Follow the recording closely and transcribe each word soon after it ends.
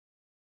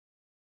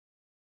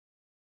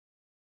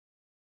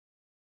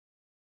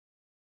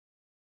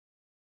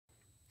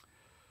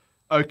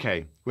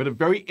Okay, we're at a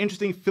very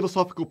interesting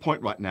philosophical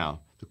point right now.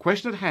 The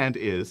question at hand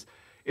is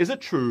it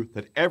true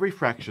that every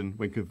fraction,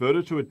 when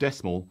converted to a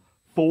decimal,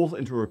 falls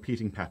into a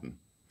repeating pattern?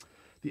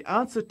 The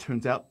answer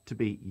turns out to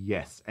be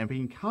yes, and we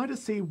can kind of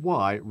see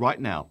why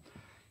right now.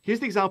 Here's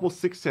the example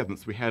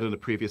 6/7 we had in a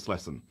previous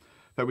lesson.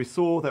 That we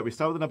saw that we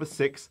start with the number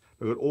 6,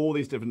 we've got all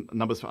these different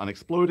numbers for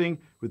unexploding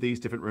with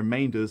these different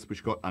remainders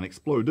which got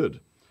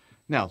unexploded.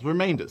 Now, the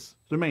remainders.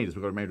 We've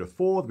got a remainder of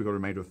 4, we've got a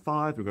remainder of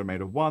 5, we've got a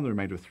remainder of 1, the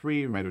remainder of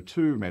 3, remainder of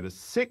 2, remainder of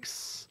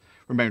 6,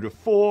 remainder of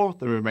 4,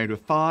 the remainder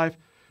of 5.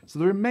 So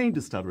the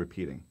remainders start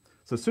repeating.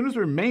 So as soon as the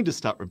remainders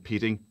start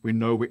repeating, we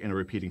know we're in a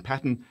repeating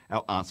pattern.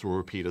 Our answer will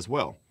repeat as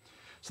well.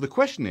 So the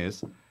question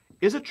is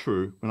it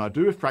true when I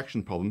do a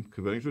fraction problem,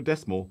 converting to a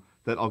decimal,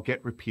 that I'll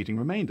get repeating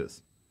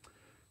remainders?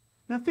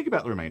 Now think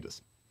about the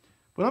remainders.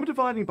 When I'm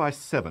dividing by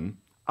 7,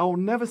 I will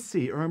never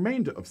see a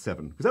remainder of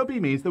 7, because that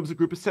means there was a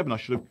group of 7 I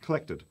should have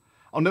collected.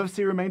 I'll never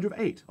see a remainder of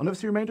 8. I'll never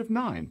see a remainder of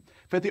 9. In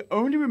fact, the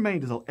only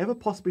remainders I'll ever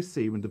possibly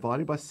see when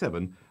dividing by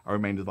 7 are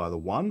remainders of either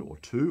 1 or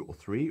 2 or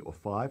 3 or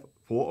 5,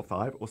 4 or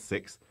 5 or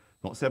 6,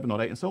 not 7,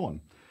 not 8, and so on.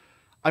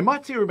 I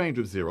might see a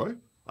remainder of 0.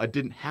 I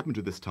didn't happen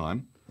to this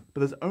time, but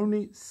there's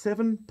only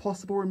 7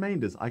 possible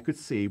remainders I could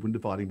see when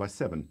dividing by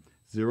 7.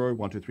 0,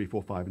 1, 2, 3,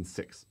 4, 5, and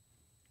 6.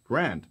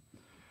 Grand.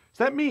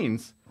 So that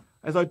means,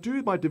 as I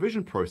do my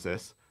division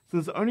process,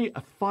 since there's only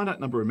a finite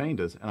number of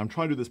remainders, and I'm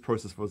trying to do this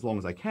process for as long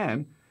as I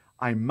can,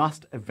 I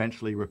must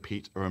eventually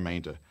repeat a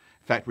remainder.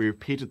 In fact, we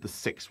repeated the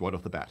 6 right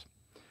off the bat.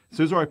 As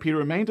soon as I repeat a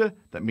remainder,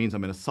 that means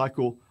I'm in a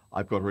cycle.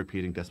 I've got a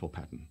repeating decimal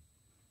pattern.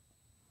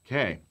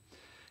 Okay.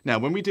 Now,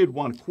 when we did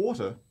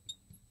 1/4,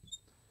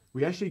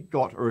 we actually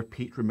got a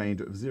repeat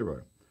remainder of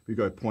 0. We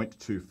go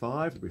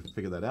 0.25, we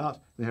figured that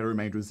out, then had a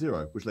remainder of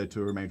 0, which led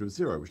to a remainder of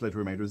 0, which led to a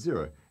remainder of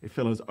 0. It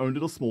fell in its own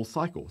little small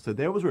cycle. So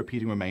there was a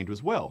repeating remainder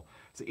as well.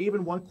 So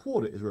even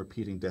 1/4 is a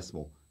repeating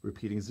decimal,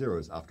 repeating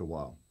zeros after a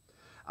while.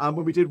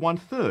 When we did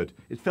 1/3,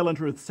 it fell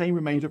into the same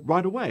remainder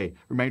right away.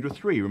 Remainder of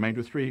 3,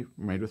 remainder of 3,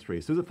 remainder of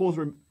 3. So as it falls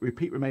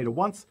repeat remainder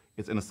once,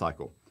 it's in a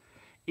cycle.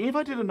 If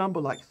I did a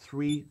number like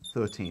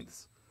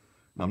 3/13,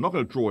 now I'm not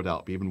going to draw it out,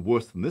 it'd be even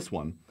worse than this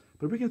one,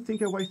 but we can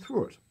think our way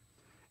through it.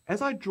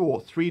 As I draw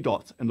 3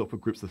 dots and look for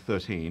groups of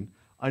 13,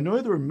 I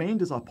know the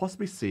remainders I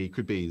possibly see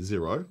could be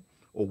 0,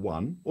 or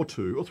 1, or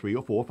 2, or 3,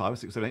 or 4, 5,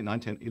 6, 7, 8, 9,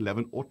 10,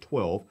 11, or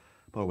 12,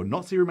 but I would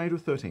not see a remainder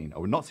of 13. I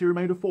would not see a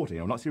remainder of 14.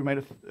 I would not see a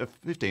remainder of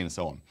 15, and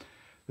so on.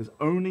 There's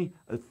only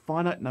a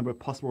finite number of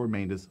possible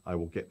remainders I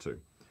will get to.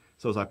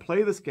 So as I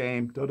play this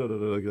game,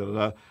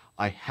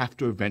 I have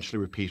to eventually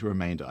repeat a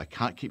remainder. I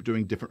can't keep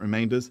doing different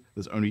remainders.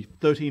 There's only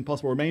 13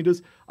 possible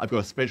remainders. I've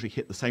got to eventually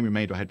hit the same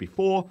remainder I had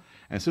before.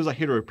 And as soon as I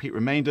hit a repeat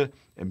remainder,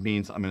 it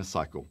means I'm in a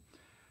cycle.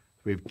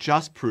 We've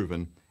just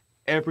proven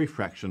every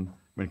fraction,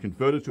 when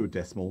converted to a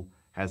decimal,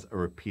 has a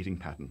repeating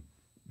pattern.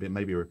 It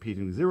may be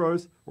repeating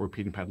zeros or a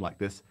repeating pattern like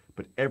this,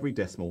 but every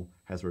fraction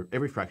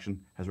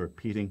has a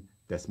repeating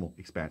decimal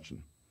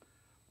expansion.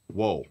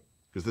 Whoa,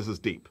 because this is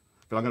deep.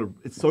 But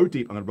it's so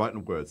deep, I'm going to write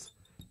in words.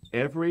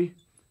 Every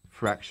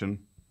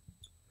fraction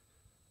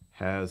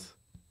has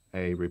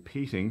a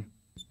repeating,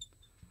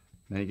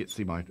 now you get to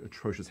see my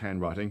atrocious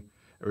handwriting,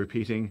 a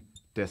repeating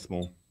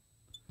decimal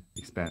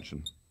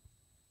expansion.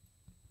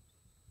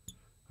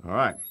 All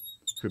right,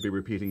 could be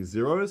repeating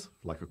zeros,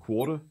 like a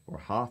quarter or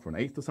a half or an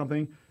eighth or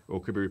something, or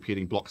it could be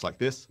repeating blocks like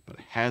this, but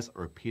it has a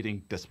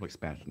repeating decimal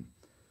expansion.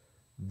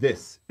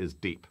 This is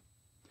deep.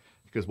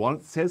 Because what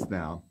it says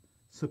now,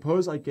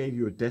 suppose I gave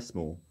you a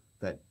decimal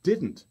that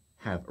didn't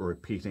have a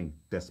repeating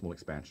decimal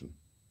expansion,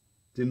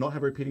 did not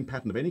have a repeating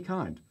pattern of any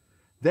kind,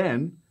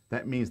 then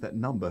that means that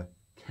number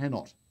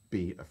cannot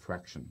be a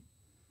fraction.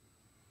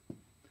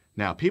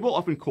 Now, people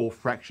often call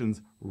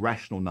fractions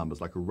rational numbers,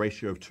 like a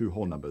ratio of 2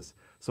 whole numbers.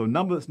 So a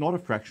number that's not a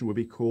fraction would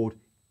be called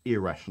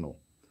irrational.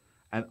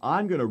 And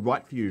I'm going to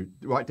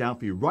write down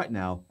for you right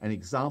now an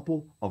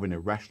example of an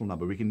irrational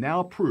number. We can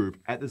now prove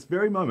at this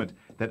very moment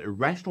that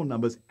irrational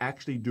numbers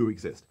actually do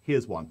exist.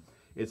 Here's one.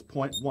 It's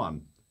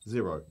 0.1,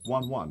 0,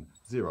 1, 1,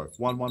 0,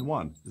 1, 1,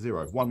 1,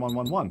 0, 1, 1,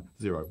 1, 1,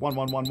 0, 1,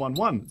 1, 1, 1,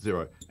 1,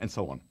 0, and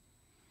so on.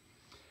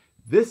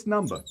 This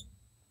number,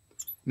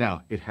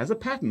 now it has a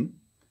pattern.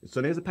 It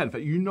certainly has a pattern. In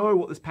fact, you know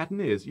what this pattern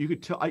is. You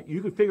could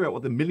figure out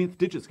what the millionth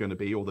digit's going to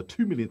be, or the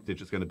 2 millionth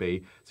digit's going to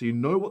be, so you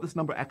know what this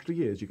number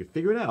actually is. You could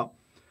figure it out,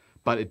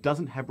 but it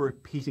doesn't have a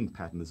repeating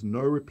pattern. There's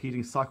no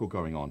repeating cycle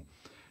going on.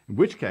 In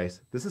which case,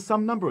 this is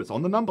some number. It's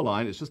on the number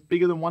line. It's just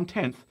bigger than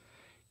 1/10.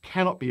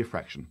 Cannot be a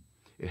fraction.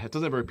 It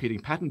doesn't have a repeating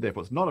pattern,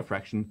 therefore it's not a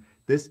fraction.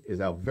 This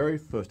is our very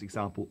first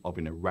example of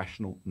an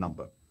irrational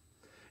number.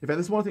 In fact,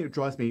 this is one thing that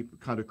drives me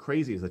kind of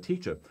crazy as a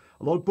teacher.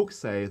 A lot of books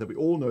say that we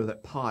all know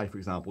that pi, for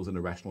example, is an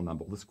irrational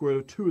number, or the square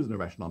root of 2 is an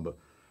irrational number.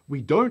 We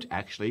don't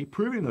actually.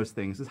 Proving those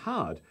things is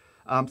hard.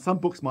 Some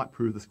books might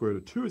prove the square root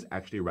of 2 is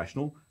actually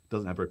irrational,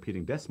 doesn't have a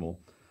repeating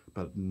decimal,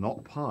 but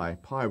not pi.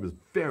 Pi was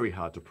very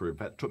hard to prove. In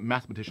fact, it took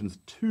mathematicians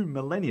 2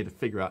 millennia to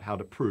figure out how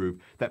to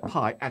prove that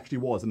pi actually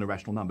was an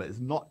irrational number. It's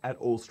not at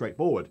all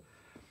straightforward.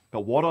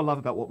 But what I love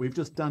about what we've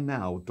just done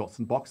now with dots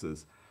and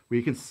boxes, where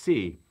you can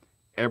see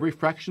Every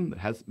fraction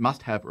that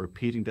must have a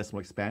repeating decimal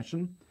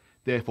expansion.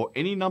 Therefore,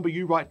 any number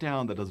you write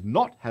down that does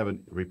not have a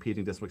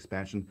repeating decimal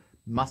expansion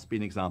must be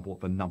an example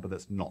of a number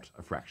that's not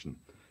a fraction.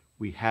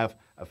 We have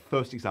a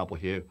first example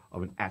here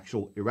of an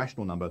actual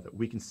irrational number that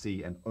we can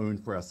see and own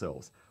for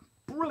ourselves.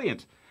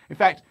 Brilliant! In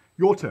fact,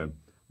 your turn.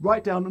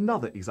 Write down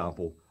another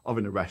example of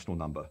an irrational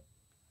number.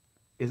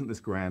 Isn't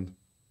this grand?